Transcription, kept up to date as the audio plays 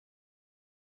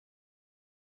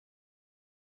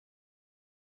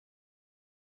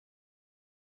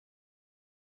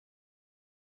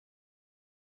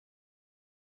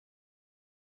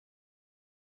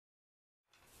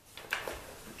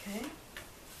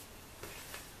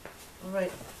All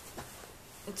right.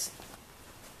 It's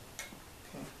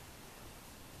okay.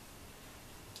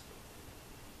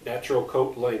 Natural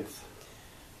coat length.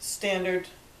 Standard.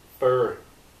 Fur.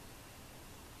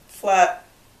 Flat.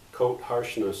 Coat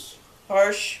harshness.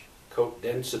 Harsh. Coat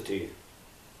density.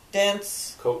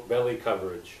 Dense. Coat belly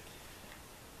coverage.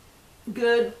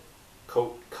 Good.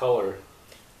 Coat color.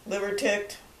 Liver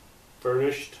ticked.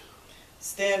 Furnished.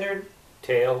 Standard.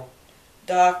 Tail.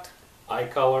 Docked. Eye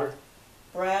color.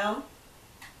 Brown.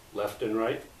 Left and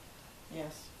right.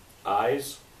 Yes.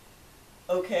 Eyes.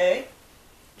 Okay.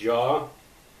 Jaw.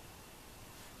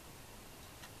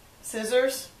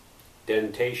 Scissors.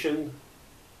 Dentation.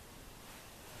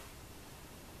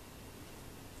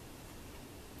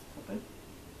 Open.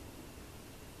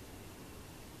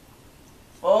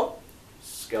 Full.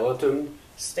 Skeleton.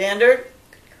 Standard.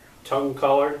 Tongue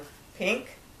color.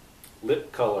 Pink.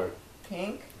 Lip color.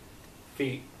 Pink.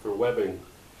 Feet for webbing.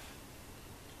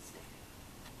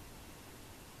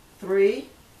 3.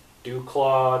 Dew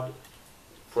clawed.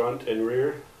 Front and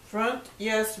rear. Front,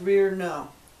 yes. Rear, no.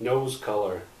 Nose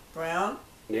color. Brown.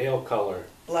 Nail color.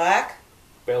 Black.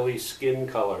 Belly skin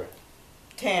color.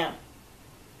 Tan.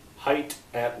 Height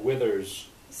at withers.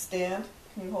 Stand.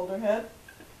 Can you hold her head?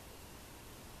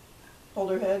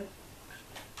 Hold her head.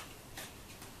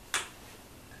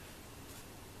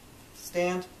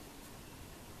 Stand.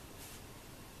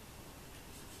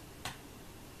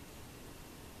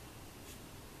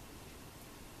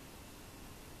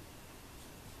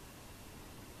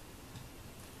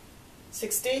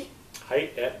 $60.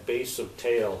 Height at base of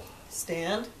tail.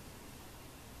 Stand.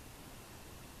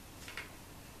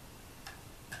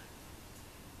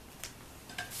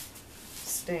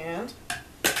 Stand.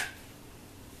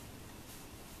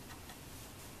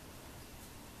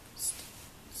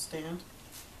 Stand.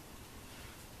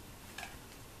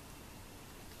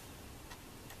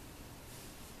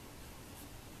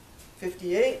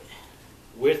 $58.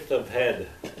 Width of head.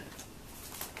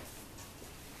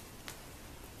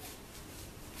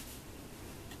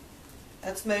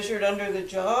 That's measured under the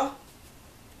jaw.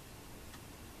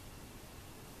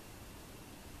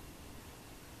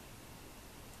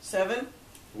 $7.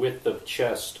 Width of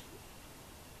chest.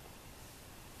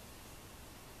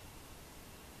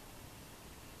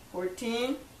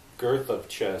 $14. Girth of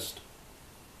chest.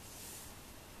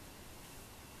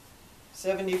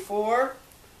 $74.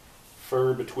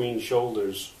 Fur between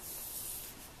shoulders.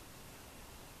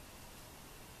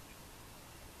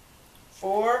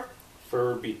 4.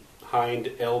 Fur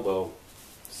behind elbow.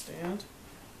 Stand.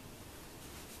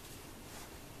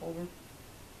 Over.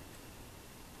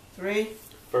 3.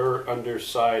 Fur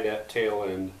underside at tail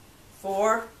end.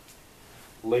 4.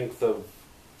 Length of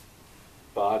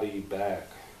body back.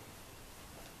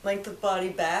 Length of body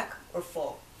back or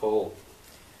full? Full.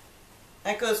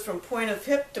 That goes from point of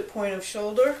hip to point of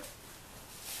shoulder.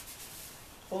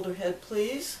 Hold her head,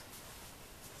 please.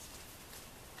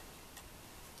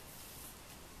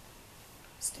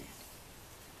 Stand.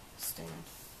 Stand.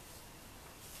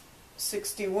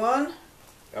 61.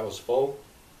 That was full.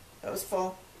 That was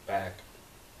full. Back.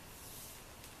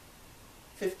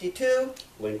 52.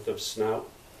 Length of snout.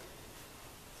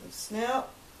 The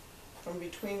snout from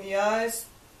between the eyes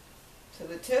to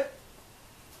the tip.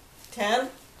 10.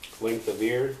 Length of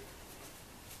ear.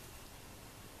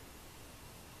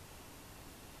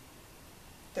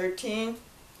 13.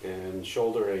 And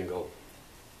shoulder angle.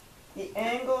 The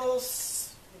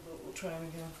angles, we'll try them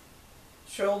again.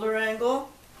 Shoulder angle.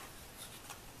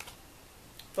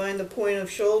 Find the point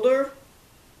of shoulder.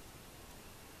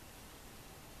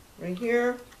 Right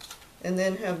here. And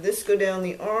then have this go down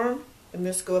the arm and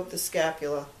this go up the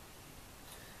scapula.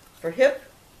 For hip,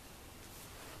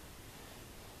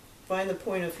 find the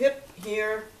point of hip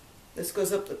here. This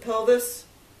goes up the pelvis.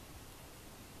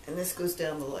 And this goes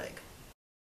down the leg.